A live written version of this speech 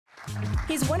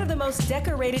He's one of the most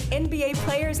decorated NBA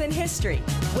players in history,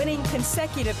 winning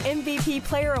consecutive MVP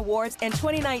player awards in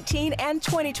 2019 and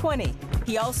 2020.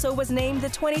 He also was named the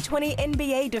 2020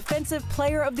 NBA Defensive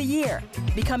Player of the Year,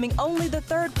 becoming only the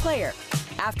third player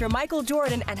after Michael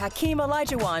Jordan and Hakeem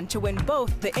Olajuwon to win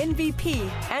both the MVP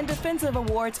and defensive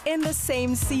awards in the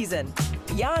same season.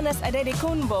 Giannis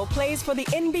Antetokounmpo plays for the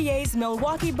NBA's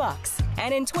Milwaukee Bucks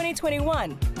and in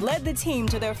 2021 led the team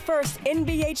to their first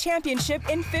NBA championship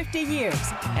in 50 years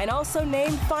and also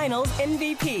named Finals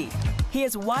MVP. He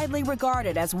is widely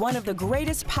regarded as one of the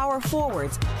greatest power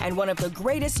forwards and one of the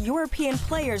greatest European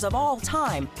players of all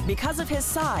time because of his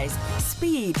size,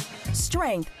 speed,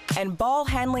 strength, and ball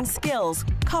handling skills,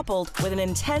 coupled with an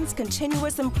intense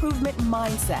continuous improvement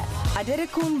mindset.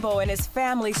 Antetokounmpo and his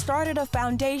family started a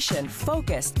foundation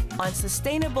focused on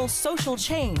sustainable social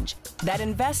change that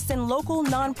invests in local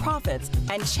nonprofits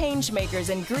and change makers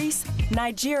in Greece,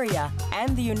 Nigeria,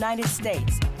 and the United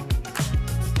States.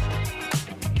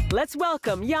 Let's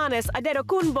welcome Giannis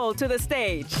Antetokounmpo to the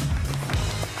stage.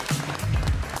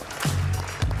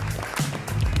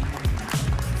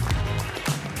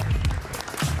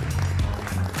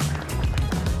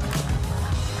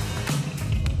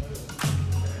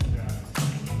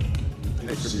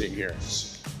 Thanks for being here.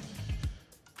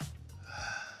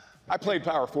 I played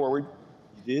power forward.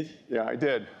 You did? Yeah, I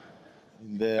did.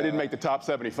 I didn't make the top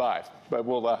 75, but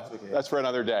we'll, okay. That's for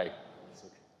another day. Okay.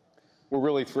 We're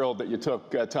really thrilled that you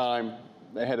took time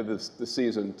ahead of the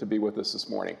season to be with us this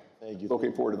morning. Thank you.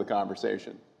 Looking forward to the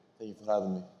conversation. Thank you for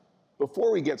having me.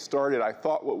 Before we get started, I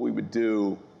thought what we would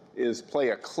do is play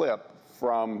a clip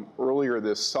from earlier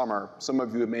this summer. Some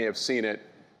of you may have seen it.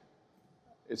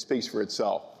 It speaks for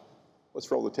itself. Let's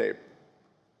roll the tape.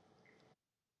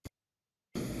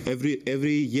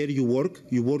 Every year you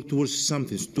work towards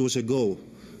something, towards a goal,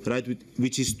 right?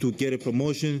 Which is to get a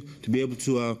promotion, to be able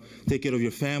to take care of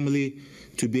your family,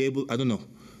 to be able, I don't know,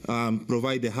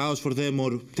 provide the house for them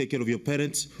or take care of your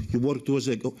parents. You work towards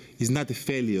a goal. It's not a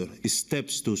failure. It's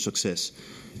steps to success,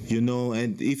 you know.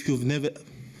 And if you've never,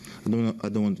 I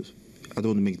don't want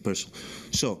to make it personal.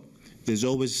 So there's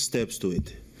always steps to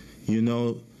it, you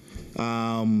know.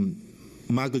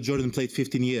 Michael Jordan played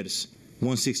 15 years,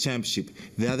 won 6 championships.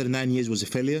 The other 9 years was a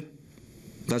failure?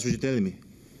 That's what you're telling me?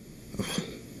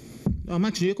 I'm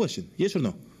asking you a question. Yes or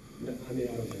no? No, I mean,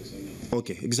 I don't think so, no.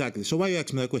 Okay, exactly. So why are you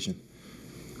asking me that question?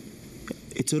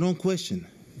 It's a wrong question.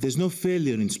 There's no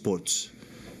failure in sports.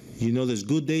 You know, there's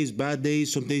good days, bad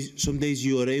days. Some days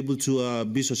you are able to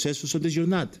be successful, some days you're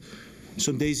not.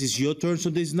 Some days it's your turn,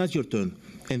 some days it's not your turn.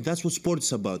 And that's what sports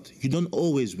is about. You don't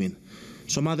always win.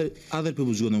 Some other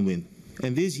people's gonna win.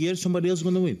 And this year, somebody else is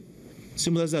gonna win.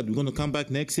 Simple as that. We're gonna come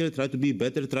back next year, try to be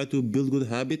better, try to build good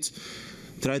habits,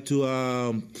 try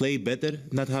to play better,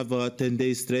 not have a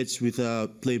 10-day stretch with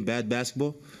playing bad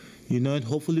basketball, you know, and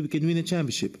hopefully we can win a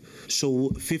championship. So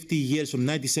 50 years from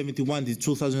 1971 to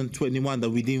 2021 that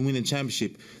we didn't win a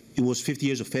championship, it was 50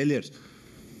 years of failures?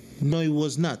 No, it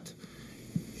was not.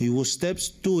 It was steps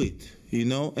to it, you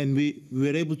know, and we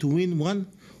were able to win one.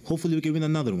 Hopefully we can win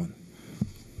another one.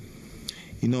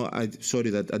 You know, sorry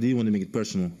that I didn't want to make it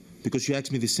personal because you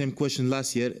asked me the same question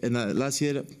last year, and last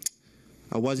year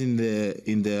I was in the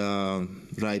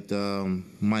right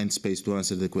mind space to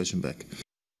answer the question back.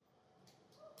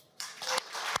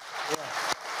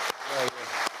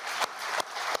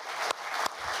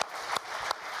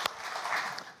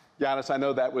 Giannis, I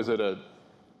know that was at a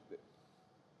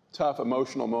tough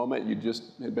emotional moment. You just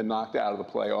had been knocked out of the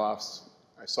playoffs.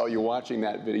 I saw you watching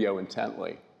that video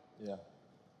intently. Yeah.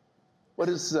 What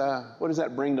does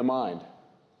that bring to mind?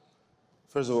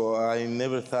 First of all, I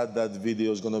never thought that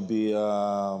video was going to be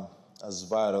as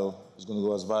viral. It's going to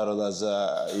go as viral as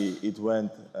it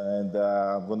went, and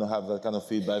I'm going to have that kind of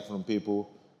feedback from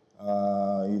people,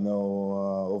 you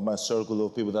know, of my circle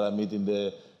of people that I meet in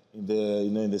the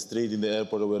street, in the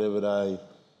airport, or wherever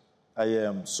I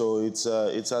am. So it's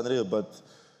unreal. But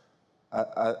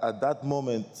at that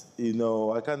moment, you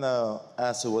know, I kind of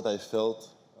answered what I felt.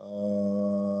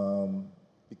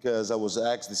 Because I was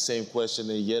asked the same question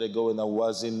a year ago and I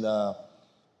wasn't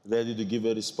ready to give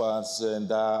a response,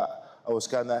 and I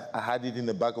had it in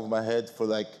the back of my head for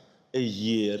like a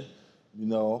year, you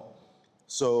know.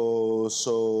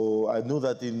 So I knew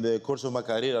that in the course of my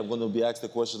career I'm going to be asked a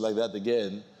question like that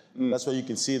again. That's why you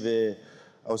can see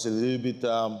I was a little bit,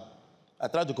 I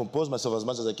tried to compose myself as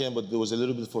much as I can, but there was a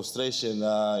little bit of frustration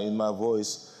in my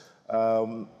voice.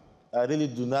 I really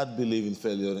do not believe in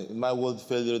failure. In my world,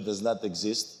 failure does not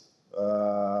exist.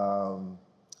 You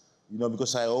know,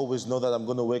 because I always know that I'm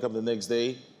going to wake up the next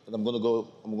day and I'm going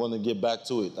to get back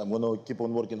to it. I'm going to keep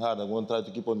on working hard. I'm going to try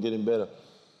to keep on getting better.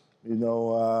 you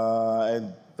know,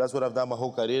 and that's what I've done my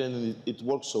whole career, and it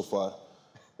works so far.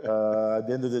 At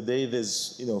the end of the day,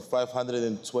 there's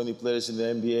 520 players in the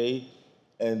NBA,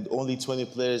 and only 20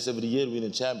 players every year win a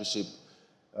championship.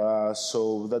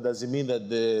 So that doesn't mean that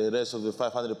the rest of the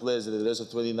 500 players and the rest of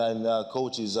 29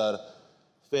 coaches are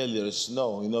failures.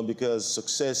 No, because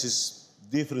success is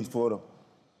different for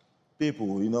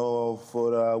people.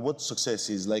 For what success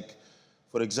is. Like,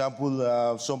 for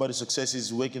example, somebody's success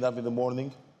is waking up in the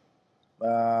morning.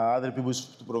 Other people is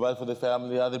to provide for the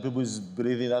family. Other people is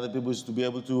breathing. Other people is to be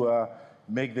able to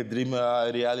make the dream a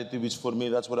reality, which for me,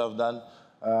 that's what I've done.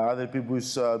 Other people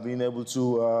is being able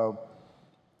to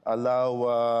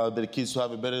allow their kids to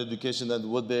have a better education than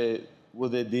what they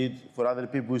did. For other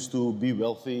people is to be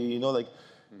wealthy.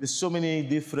 There's so many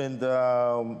different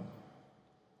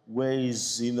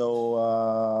ways. You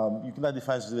cannot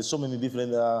define. There's so many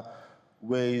different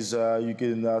ways you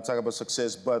can talk about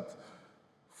success. But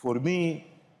for me,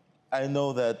 I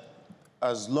know that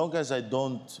as long as I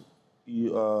don't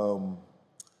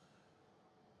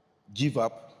give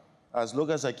up, as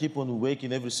long as I keep on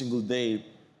waking every single day,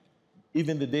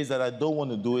 even the days that I don't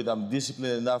want to do it, I'm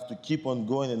disciplined enough to keep on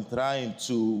going and trying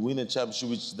to win a championship,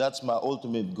 which that's my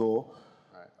ultimate goal.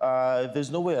 Right. There's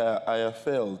no way I have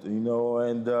failed, and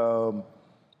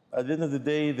at the end of the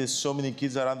day, there's so many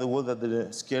kids around the world that they're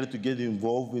scared to get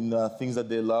involved in things that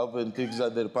they love and things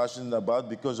that they're passionate about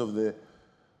because of that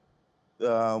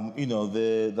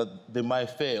they might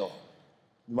fail.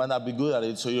 You might not be good at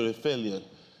it, so you're a failure.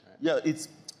 Right. Yeah,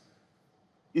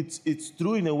 it's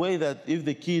true in a way that if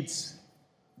the kids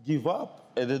give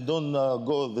up and they don't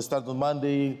they start on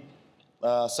Monday,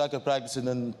 soccer practice, and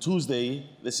then Tuesday,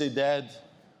 they say, Dad,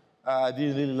 I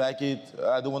didn't really like it.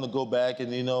 I don't want to go back,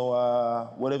 and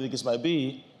whatever the case might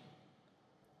be.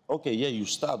 Okay, yeah, you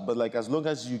stop, but as long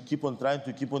as you keep on trying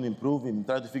to keep on improving,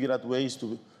 try to figure out ways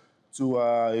to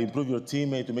improve your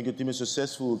teammate, to make your teammate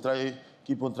successful.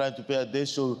 Keep on trying to pay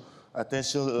attention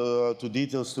to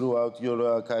details throughout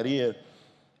your career.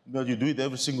 You do it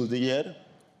every single year.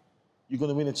 You're going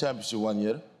to win a championship one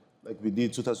year, like we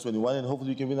did 2021, and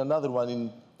hopefully you can win another one in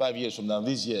 5 years from now,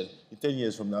 this year, in 10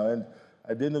 years from now. And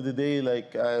at the end of the day,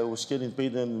 I was hearing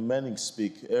Peyton Manning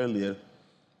speak earlier,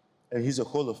 and he's a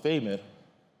Hall of Famer.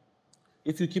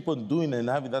 If you keep on doing and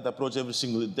having that approach every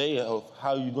single day of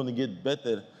how you're going to get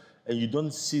better, and you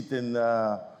don't sit and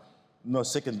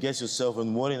second guess yourself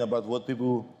and worrying about what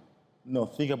people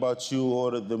think about you,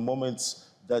 or the moments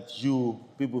that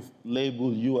people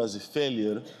label you as a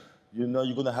failure, you're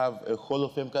going to have a Hall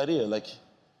of Fame career like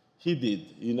he did.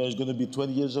 It's going to be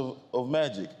 20 years of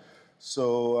magic.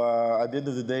 So at the end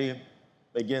of the day,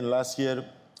 again, last year,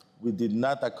 we did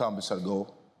not accomplish our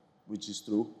goal, which is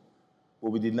true,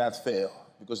 but we did not fail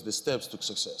because the steps took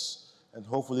success. And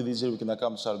hopefully this year we can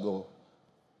accomplish our goal.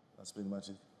 That's pretty much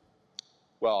it.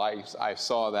 Well, I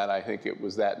saw that. I think it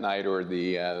was that night or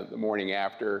the morning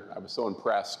after. I was so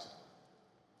impressed,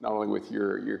 not only with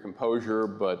your composure,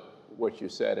 but what you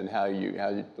said and how you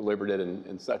delivered it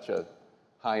in such a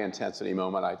high-intensity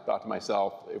moment. I thought to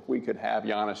myself, if we could have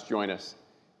Giannis join us,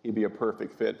 he'd be a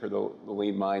perfect fit for the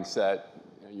lean mindset.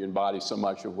 You embody so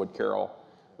much of what Carol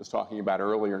was talking about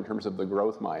earlier in terms of the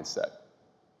growth mindset.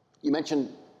 You mentioned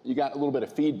you got a little bit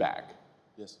of feedback.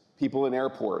 Yes. People in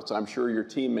airports, I'm sure your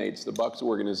teammates, the Bucks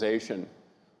organization.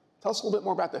 Tell us a little bit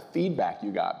more about the feedback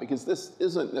you got, because this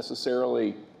isn't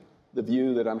necessarily the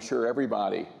view that I'm sure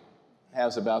everybody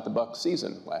has about the Bucks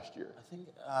season last year. I think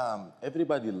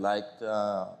everybody liked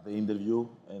the interview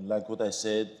and liked what I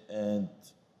said, and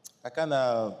I kind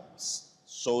of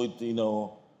saw it,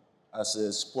 as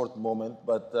a sport moment,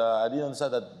 but I didn't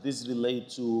understand that this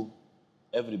relates to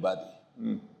everybody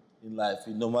in life,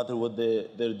 no matter what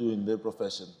they're doing, their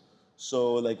profession.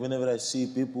 So, whenever I see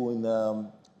people in,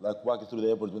 walking through the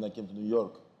airport when I came to New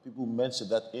York, people mention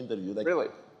that interview. Really?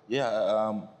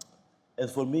 Yeah. And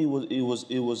for me,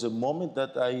 it was a moment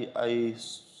that I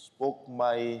spoke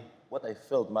what I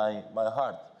felt, my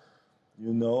heart,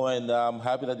 and I'm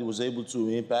happy that it was able to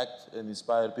impact and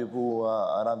inspire people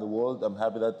around the world. I'm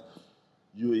happy that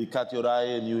you caught your eye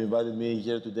and you invited me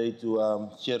here today to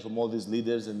hear from all these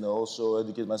leaders and also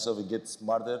educate myself and get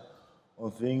smarter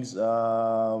on things.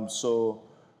 So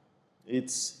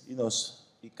it's,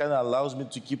 it kind of allows me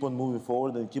to keep on moving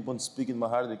forward and keep on speaking my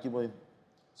heart and keep on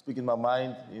speaking my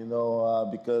mind,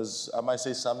 because I might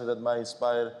say something that might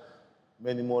inspire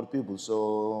many more people.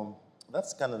 So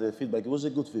that's kind of the feedback. It was a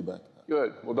good feedback.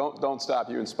 Good. Well, don't stop.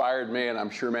 You inspired me, and I'm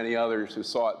sure many others who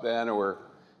saw it then or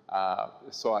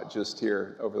saw it just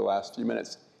here over the last few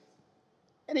minutes.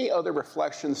 Any other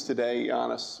reflections today,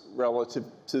 Giannis, relative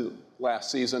to last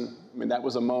season? I mean, that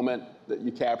was a moment that you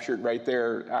captured right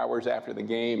there hours after the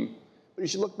game. But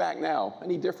as you look back now,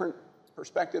 any different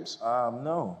perspectives?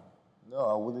 No,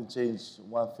 I wouldn't change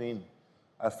one thing.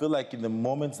 I feel like in the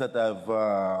moments that I've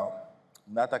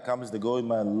not accomplished the goal in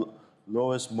my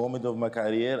lowest moment of my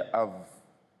career, I've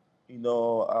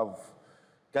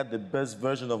got the best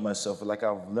version of myself. Like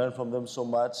I've learned from them so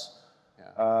much.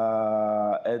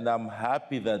 Yeah. And I'm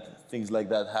happy that things like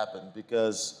that happen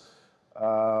because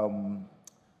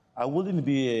I wouldn't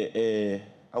be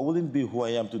who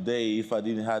I am today if I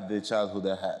didn't have the childhood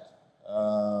I had.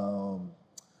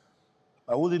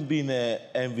 I wouldn't be an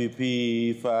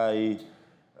MVP if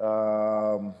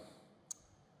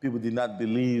people did not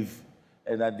believe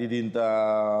and I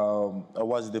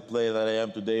wasn't the player that I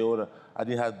am today, or I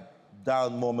didn't have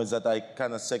down moments that I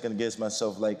kind of second guess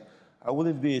myself. Like, I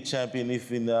wouldn't be a champion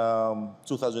if in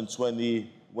 2020,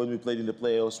 when we played in the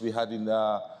playoffs, we had in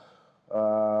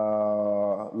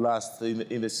last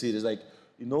in the series. Like,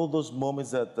 in all those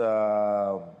moments that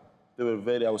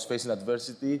I was facing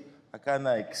adversity, I kind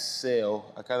of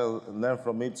excel. I kind of learn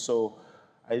from it. So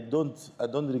I don't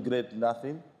regret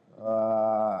nothing.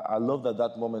 I love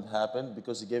that moment happened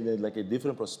because it gave me like a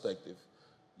different perspective,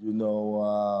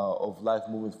 of life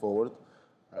moving forward.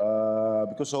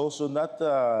 Because also not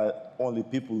only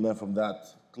people learn from that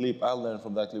clip. I learn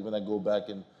from that clip when I go back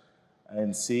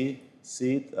and see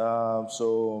it.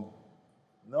 So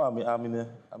no, I'm in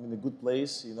a good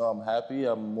place. I'm happy.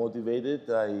 I'm motivated.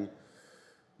 I'm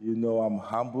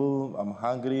humble. I'm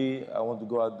hungry. I want to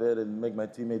go out there and make my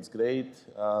teammates great,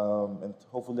 and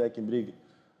hopefully I can bring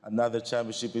another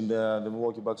championship in the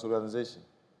Milwaukee Bucks organization.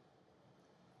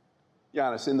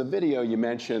 Giannis, in the video you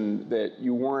mentioned that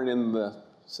you weren't in the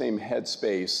same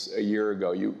headspace a year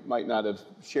ago. You might not have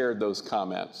shared those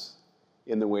comments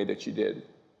in the way that you did.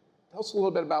 Tell us a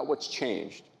little bit about what's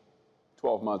changed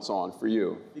 12 months on for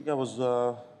you. I think I was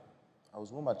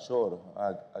more mature.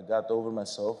 I got over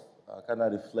myself. I kind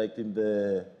of reflect in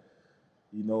the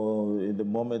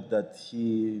moment that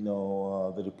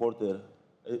the reporter,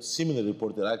 a similar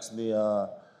reporter, asked me a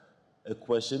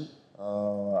question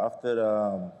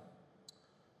after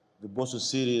the Boston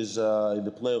series in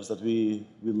the playoffs that we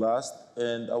lost,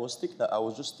 and I was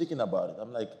just thinking about it.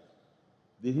 I'm like,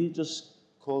 did he just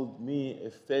call me a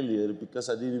failure because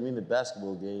I didn't win a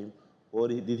basketball game, or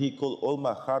did he call all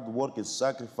my hard work and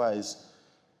sacrifice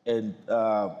and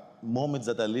moments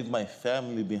that I leave my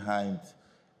family behind,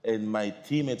 and my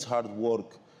teammates' hard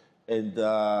work, and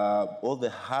all the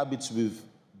habits we've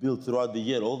built throughout the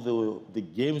year, all the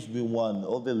games we won,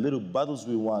 all the little battles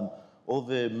we won, all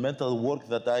the mental work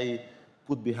that I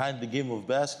put behind the game of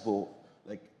basketball,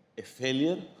 like a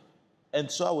failure? And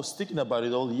so I was thinking about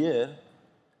it all year,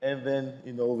 and then,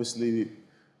 obviously,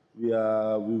 we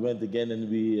went again and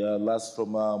we lost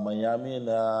from Miami,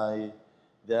 and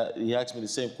he asked me the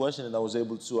same question, and I was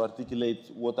able to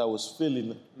articulate what I was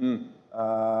feeling in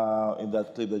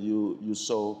that clip that you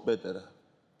saw better.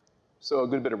 So a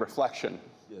good bit of reflection.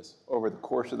 Yes. Over the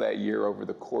course of that year, over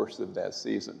the course of that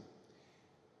season.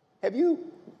 Have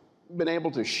you been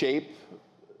able to shape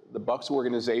the Bucks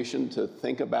organization to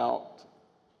think about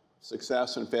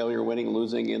success and failure, winning,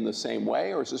 losing in the same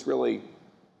way, or is this really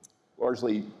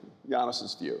largely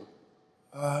Giannis's view?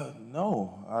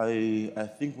 No, I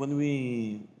think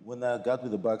when I got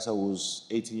with the Bucks, I was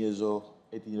 18 years old.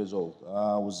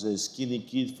 I was a skinny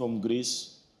kid from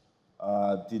Greece.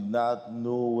 Did not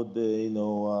know what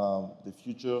the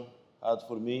future had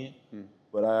for me,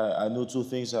 but I knew two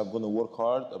things: I'm going to work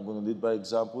hard, I'm going to lead by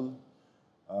example,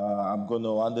 I'm going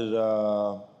to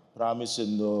under promise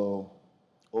and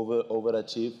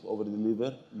overachieve, over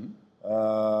deliver.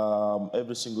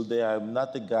 Every single day. I'm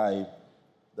not a guy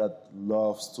that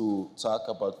loves to talk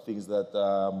about things that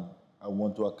I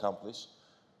want to accomplish,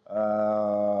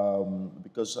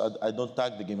 because I don't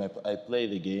talk the game, I play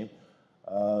the game.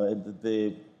 And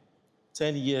the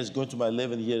 10 years, going to my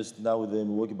 11 years now with the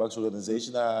Milwaukee Bucks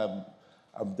organization,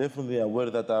 I'm definitely aware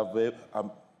that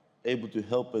I'm able to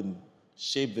help and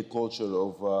shape the culture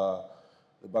of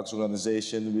the Bucks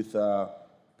organization with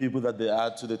people that they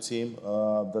add to the team,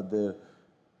 that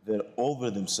they're over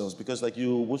themselves. Because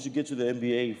once you get to the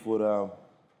NBA, for a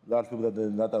lot of people that they're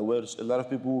not aware, a lot of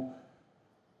people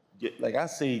get, I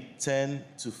say 10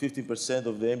 to 15%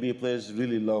 of the NBA players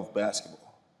really love basketball.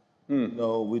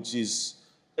 Which is,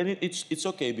 and it's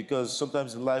okay, because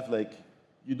sometimes in life,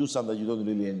 you do something that you don't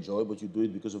really enjoy, but you do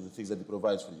it because of the things that it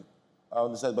provides for you. I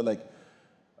understand, but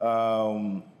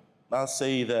I'll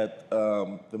say that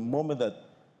the moment that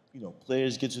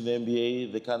players get to the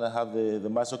NBA, they kind of have the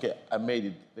mindset, okay, I made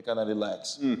it. They kind of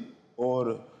relax.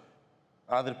 or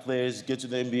other players get to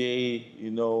the NBA,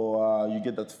 you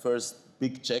get that first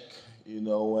big check,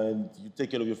 and you take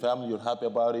care of your family, you're happy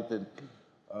about it, and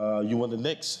you want the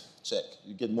next check.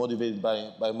 You get motivated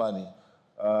by money.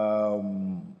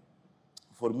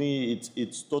 For me,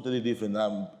 it's totally different.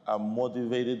 I'm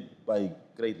motivated by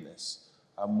greatness.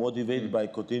 I'm motivated by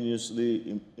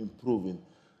continuously improving.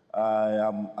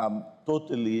 I'm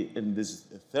totally in this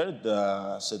third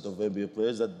set of NBA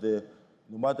players that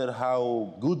no matter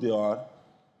how good they are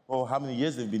or how many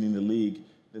years they've been in the league,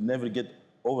 they never get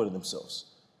over themselves.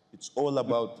 It's all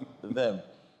about them.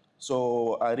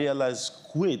 So I realized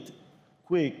quick,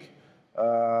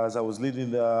 as I was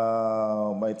leading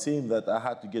my team, that I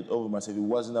had to get over myself. It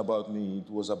wasn't about me, it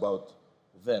was about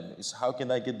them. It's how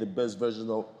can I get the best version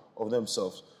of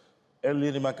themselves.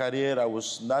 Earlier in my career, I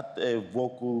was not a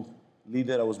vocal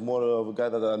leader. I was more of a guy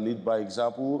that I lead by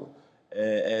example.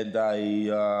 And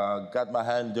I got my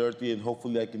hand dirty, and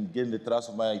hopefully I can gain the trust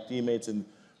of my teammates and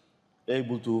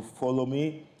able to follow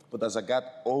me. But as I got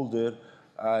older,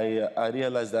 I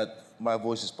realized that my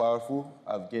voice is powerful.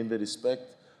 I've gained the respect.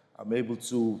 I'm able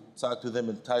to talk to them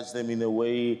and touch them in a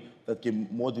way that can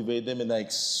motivate them, and I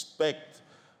expect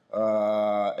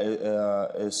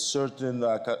a certain,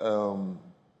 not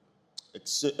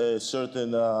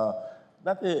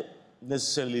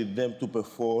necessarily them to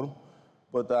perform,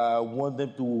 but I want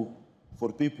them to,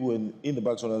 for people in the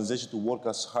Bucks organization, to work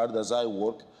as hard as I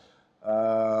work,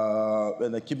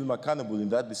 and I keep them accountable in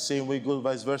that. The same way goes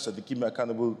vice versa. They keep me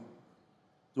accountable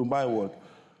to my work.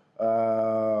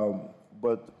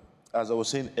 But as I was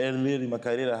saying earlier in my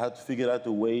career, I had to figure out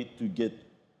a way to get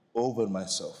over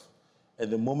myself.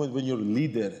 And the moment when you're a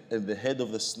leader and the head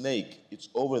of the snake, it's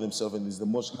over themselves and is the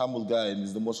most humble guy and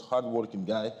is the most hardworking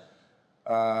guy,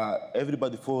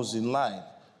 everybody falls in line.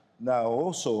 Now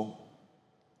also,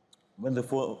 when they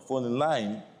fall in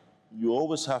line, you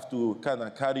always have to kind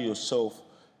of carry yourself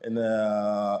in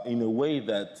a way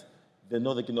that they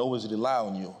know they can always rely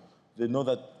on you. They know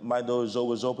that my door is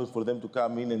always open for them to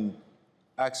come in and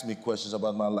ask me questions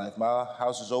about my life. My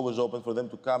house is always open for them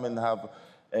to come and have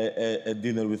a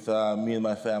dinner with me and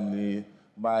my family.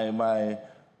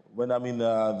 When I'm in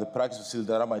the practice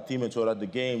facility, around my teammates or at the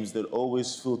games, they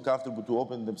always feel comfortable to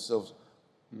open themselves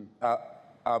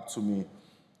up to me.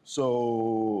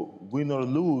 So win or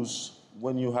lose,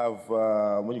 when you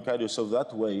carry yourself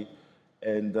that way,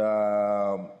 and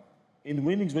in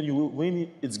winnings, when you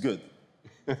win, it's good.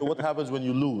 So what happens when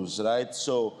you lose, right?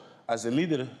 So as a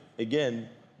leader, again,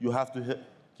 you have to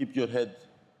keep your head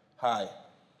high.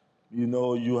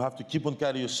 You have to keep on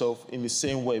carrying yourself in the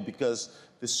same way, because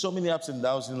there's so many ups and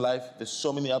downs in life. There's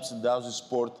so many ups and downs in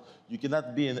sport. You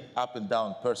cannot be an up and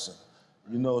down person.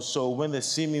 So when they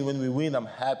see me, when we win, I'm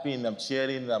happy and I'm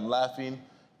cheering and I'm laughing,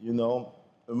 And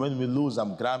when we lose,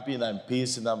 I'm grumpy and I'm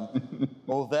pissed and I'm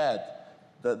all that.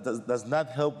 That does not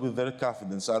help with their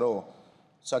confidence at all.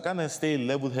 So I kind of stay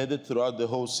level-headed throughout the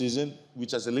whole season,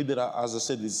 which as a leader, as I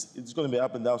said, it's going to be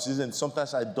up and down season. And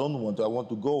sometimes I don't want to. I want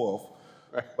to go off,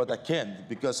 but I can't,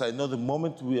 because I know the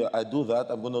moment I do that,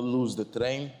 I'm going to lose the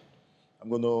train. I'm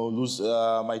going to lose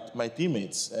my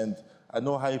teammates. And I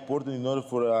know how important, in order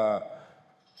for a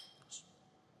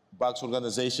Bucks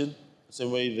organization, the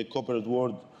same way the corporate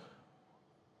world,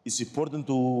 it's important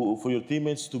for your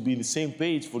teammates to be on the same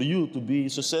page for you to be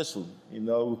successful. We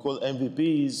call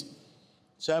MVPs,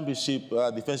 championship,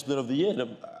 defensive player of the year.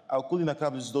 I couldn't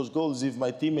accomplish those goals if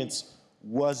my teammates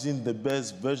wasn't the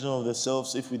best version of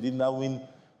themselves, if we did not win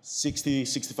 60,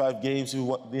 65 games, if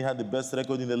we didn't have the best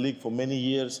record in the league for many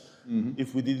years,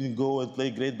 if we didn't go and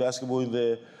play great basketball in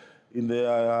the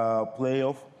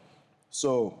playoff.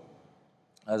 So,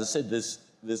 as I said,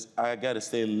 I gotta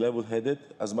stay level-headed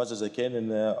as much as I can,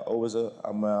 and always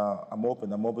I'm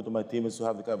open. I'm open to my teammates to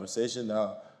have the conversation.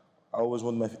 I always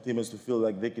want my teammates to feel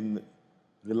like they can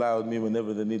rely on me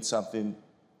whenever they need something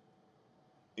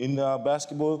in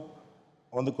basketball,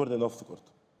 on the court and off the court.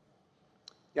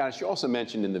 Giannis, you also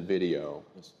mentioned in the video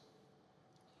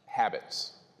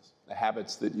habits, the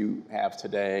habits that you have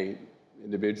today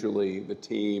individually, the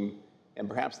team, and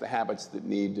perhaps the habits that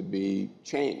need to be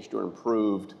changed or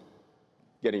improved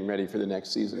getting ready for the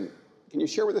next season. Can you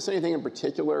share with us anything in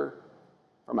particular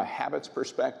from a habits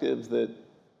perspective that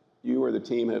you or the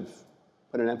team have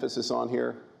put an emphasis on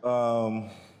here?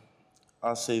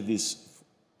 I'll say this.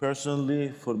 Personally,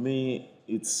 for me,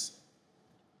 it's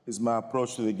my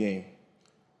approach to the game.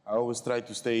 I always try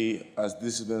to stay as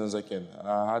disciplined as I can.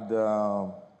 I had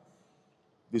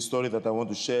this story that I want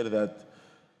to share that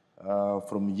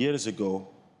from years ago,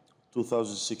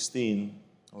 2016,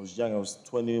 I was young, I was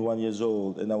 21 years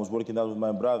old, and I was working out with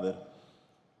my brother.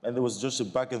 And there was just a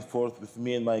back and forth with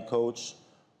me and my coach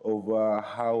of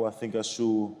how I think I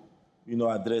should,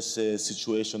 address a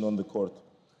situation on the court.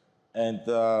 And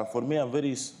for me, I'm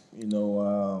very, I'm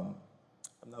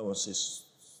not going to say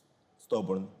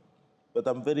stubborn, but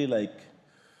I'm very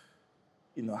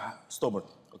stubborn.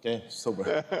 Okay,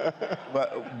 stubborn.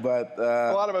 but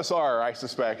a lot of us are, I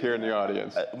suspect, here in the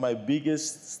audience. My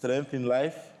biggest strength in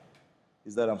life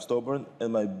is that I'm stubborn,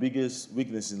 and my biggest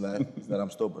weakness in life is that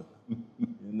I'm stubborn.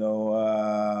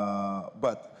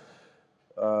 But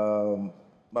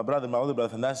my older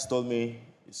brother, Nas, told me,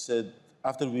 he said,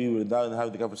 after we were down and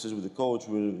having the conversation with the coach,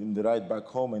 we were in the ride back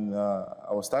home, and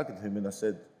I was talking to him, and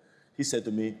he said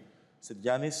to me,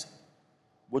 Giannis,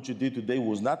 what you did today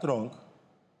was not wrong,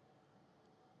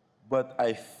 but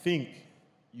I think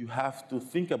you have to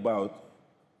think about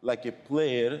like a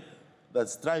player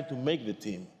that's trying to make the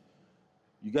team.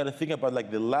 You got to think about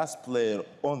like the last player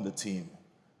on the team,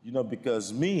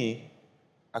 because me,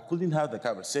 I couldn't have the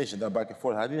conversation, that back and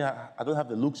forth. I don't have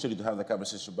the luxury to have the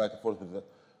conversation back and forth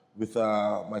with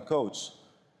my coach.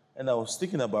 And I was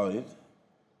thinking about it.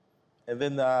 And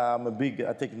then I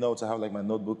take notes. I have like my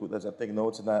notebook with us. I take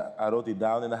notes and I wrote it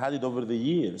down and I had it over the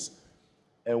years.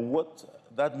 And what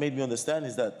that made me understand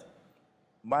is that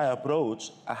my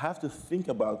approach, I have to think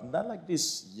about, not like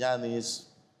this Giannis,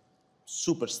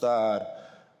 superstar,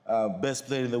 best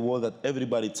player in the world that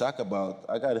everybody talk about.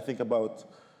 I got to think about,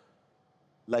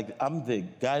 like, I'm the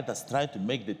guy that's trying to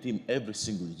make the team every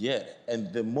single year.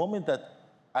 And the moment that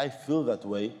I feel that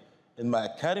way and I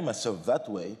carry myself that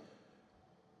way,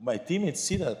 my teammates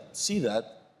see that,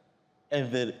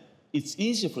 and then it's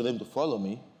easier for them to follow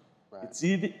me. Right. It's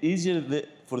easier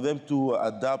for them to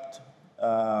adapt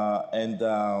and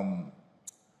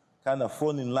kind of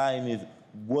fall in line with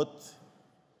what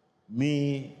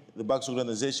me, the Bucks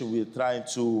organization, we're trying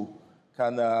to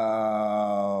kind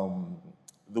of,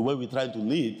 the way we're trying to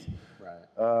lead.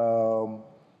 Right.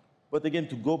 But again,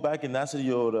 to go back and answer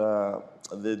the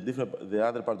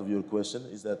other part of your question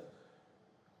is that,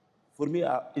 for me,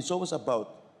 it's always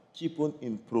about keep on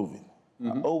improving.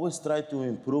 Mm-hmm. I always try to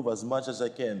improve as much as I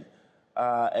can.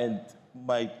 And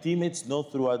my teammates know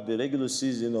throughout the regular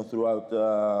season or throughout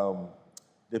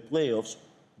the playoffs,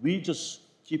 we just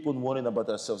keep on worrying about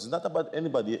ourselves. It's not about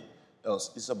anybody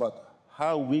else. It's about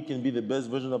how we can be the best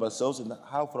version of ourselves and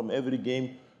how from every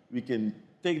game we can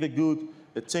take the good,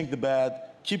 tank the bad,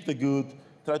 keep the good,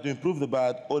 try to improve the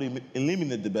bad, or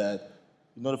eliminate the bad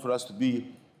in order for us to be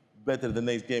better the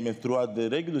next game. And throughout the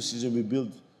regular season, we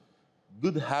build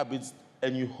good habits,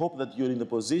 and you hope that you're in the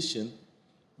position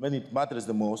when it matters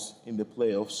the most in the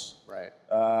playoffs, right?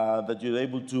 That you're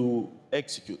able to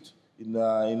execute in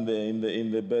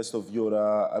the best of your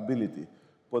ability.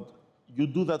 But you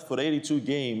do that for 82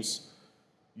 games.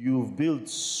 You've built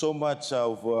so much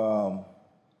of,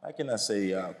 how can I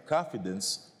say,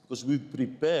 confidence, because we've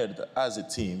prepared as a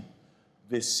team.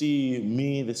 They see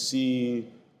me, they see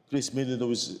Chris Middleton,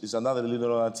 who is another leader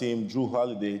on our team, Drew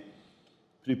Holiday,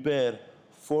 prepare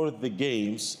for the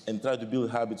games and try to build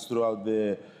habits throughout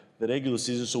the regular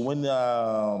season. So when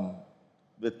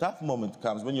the tough moment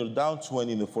comes, when you're down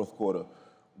 20 in the fourth quarter,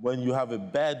 when you have a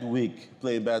bad week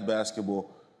playing bad basketball,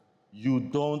 you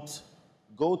don't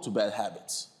go to bad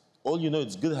habits. All you know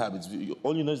is good habits.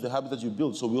 All you know is the habits that you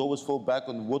build. So we always fall back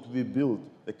on what we build,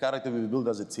 the character we build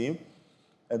as a team.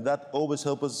 And that always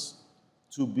helps us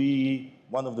to be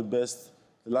one of the best.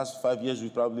 The last 5 years, we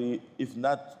probably, if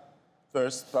not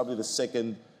first, probably the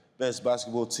second best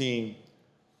basketball team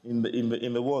in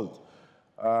the world.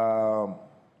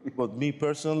 But me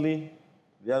personally,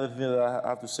 the other thing that I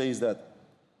have to say is that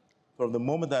from the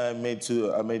moment that I made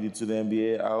it to the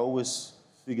NBA, I always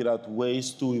figured out ways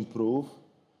to improve.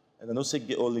 And I don't say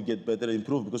only get better,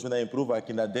 improve, because when I improve, I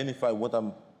can identify what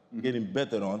I'm getting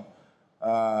better on.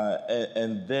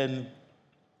 And then,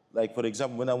 like, for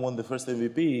example, when I won the first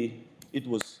MVP, it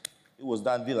was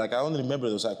done deal. Like, I only remember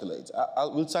those accolades.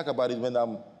 We'll talk about it when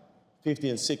I'm 50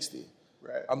 and 60.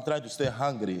 Right. I'm trying to stay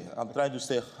hungry. I'm trying to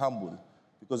stay humble,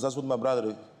 because that's what my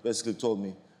brother basically told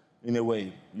me, in a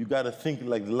way. You got to think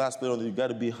like the last player. You got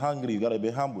to be hungry. You got to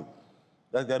be humble.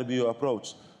 That's got to be your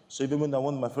approach. So even when I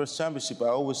won my first championship,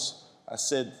 I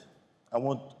said, I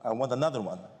want another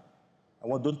one.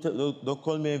 Don't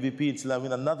call me MVP until I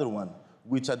win another one,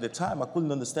 which at the time I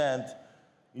couldn't understand,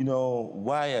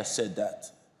 why I said that,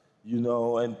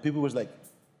 and people was like,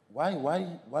 why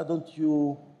don't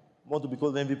you want to be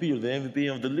called the MVP? You're the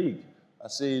MVP of the league. I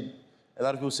said, a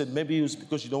lot of people said, maybe it was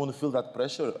because you don't want to feel that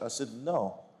pressure. I said,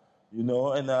 no,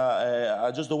 and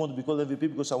I just don't want to be called MVP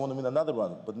because I want to win another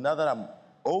one. But now that I'm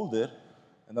older,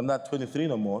 and I'm not 23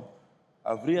 no more,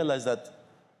 I've realized that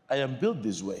I am built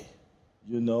this way.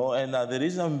 you know. And the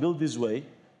reason I'm built this way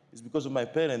is because of my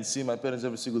parents. See my parents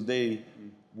every single day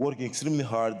working extremely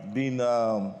hard, being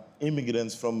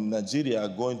immigrants from Nigeria,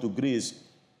 going to Greece,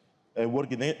 and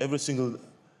working every single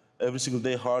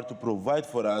day hard to provide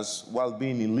for us while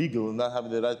being illegal, not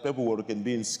having the right paperwork, and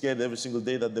being scared every single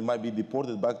day that they might be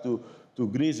deported back to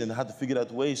Greece, and had to figure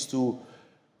out ways to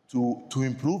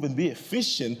improve and be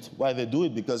efficient while they do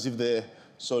it, because if the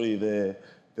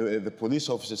police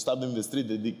officer stopped them in the street,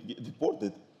 they get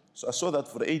deported. So I saw that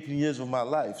for 18 years of my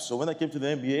life. So when I came to the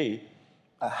NBA,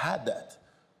 I had that,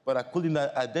 but I couldn't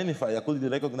identify, I couldn't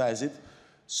recognize it.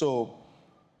 So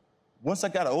once I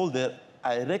got older,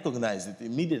 I recognized it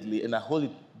immediately, and I hold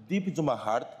it deep into my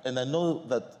heart, and I know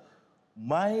that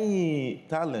my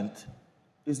talent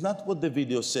is not what the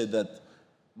video said, that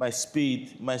my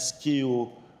speed, my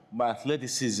skill, my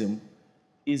athleticism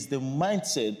is the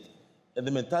mindset and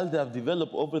the mentality I've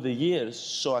developed over the years.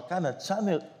 So I kind of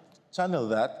channel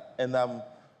that, and I'm,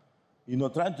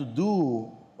 trying to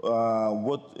do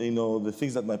the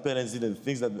things that my parents did and the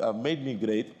things that have made me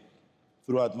great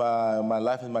throughout my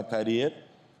life and my career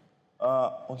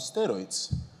on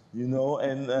steroids,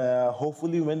 and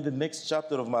hopefully when the next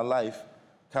chapter of my life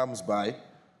comes by,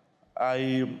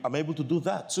 I'm able to do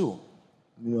that too,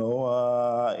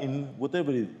 in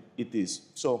whatever it is.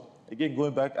 So again,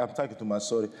 going back, I'm talking too much,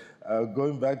 sorry.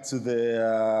 Going back to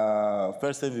the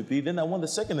first MVP, then I won the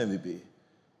second MVP.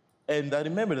 And I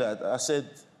remember that. I said,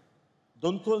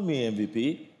 don't call me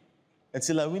MVP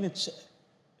until I win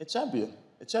a championship.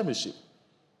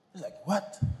 I was like,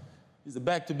 what? He's the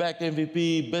back-to-back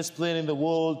MVP, best player in the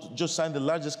world, just signed the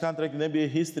largest contract in NBA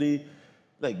history.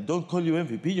 Like, don't call you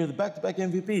MVP, you're the back-to-back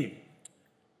MVP.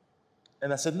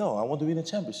 And I said, no, I want to win a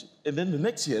championship. And then the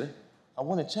next year, I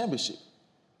won a championship.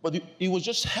 But it was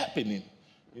just happening,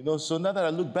 So now that I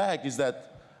look back, is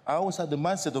that I always had the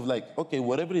mindset of like, okay,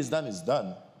 whatever is done is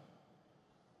done.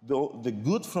 The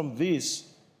good from this,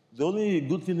 the only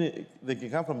good thing that can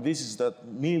come from this is that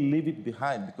me leave it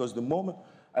behind, because the moment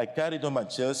I carry it on my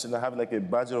chest and I have like a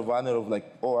badge of honor of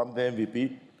like, oh, I'm the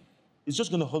MVP, it's just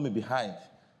going to hold me behind.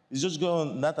 It's just going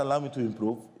to not allow me to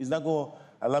improve. It's not going to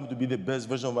allow me to be the best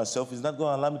version of myself. It's not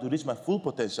going to allow me to reach my full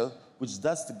potential, which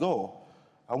that's the goal.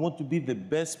 I want to be the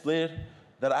best player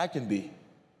that I can be.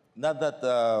 Not that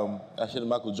I said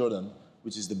Michael Jordan,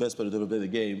 which is the best player to ever play the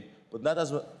game, but not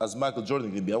as Michael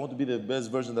Jordan can be. I want to be the best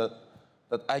version that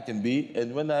I can be.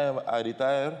 And when I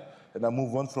retire and I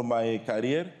move on from my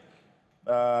career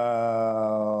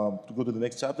to go to the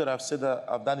next chapter, I've said that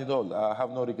I've done it all. I have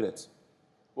no regrets.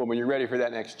 Well, when you're ready for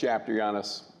that next chapter,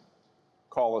 Giannis,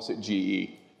 call us at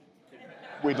GE.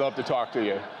 We'd love to talk to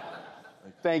you.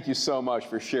 Thank you so much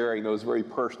for sharing those very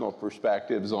personal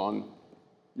perspectives on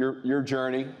your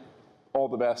journey. All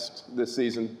the best this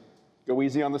season. Go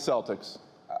easy on the Celtics,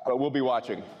 but we'll be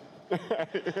watching.